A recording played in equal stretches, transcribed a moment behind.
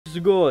It's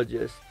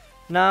gorgeous.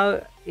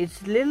 Now,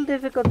 it's a little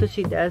difficult to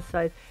see that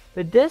side,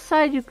 but this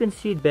side you can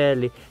see it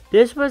barely.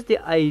 This was the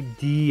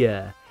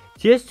idea,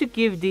 just to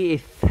give the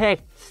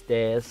effects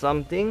there,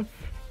 something.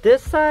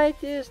 This side,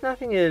 there's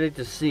nothing really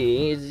to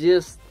see. It's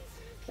just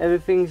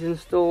everything's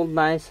installed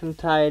nice and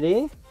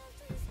tidy.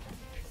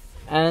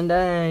 And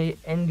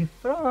in the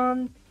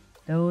front,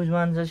 those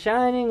ones are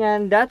shining,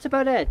 and that's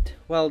about it.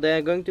 Well,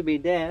 they're going to be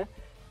there.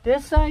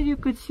 This side you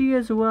could see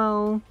as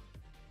well.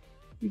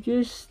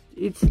 It's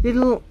a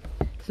little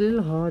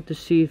hard to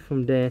see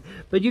from there,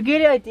 but you get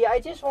the idea. I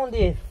just want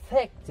the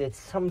effect that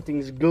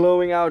something's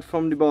glowing out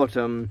from the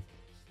bottom.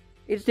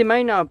 It's the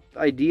main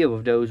idea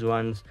of those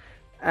ones.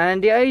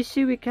 And the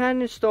AC, we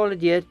can't install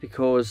it yet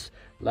because,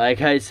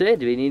 like I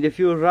said, we need a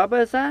few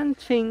rubbers and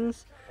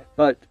things.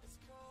 But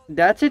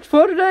that's it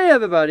for today,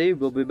 everybody.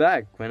 We'll be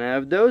back when I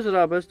have those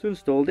rubbers to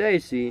install the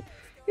AC.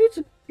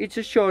 It's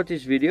a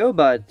shortish video,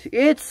 but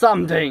it's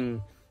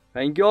something.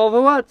 Thank you all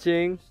for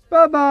watching.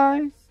 Bye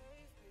bye.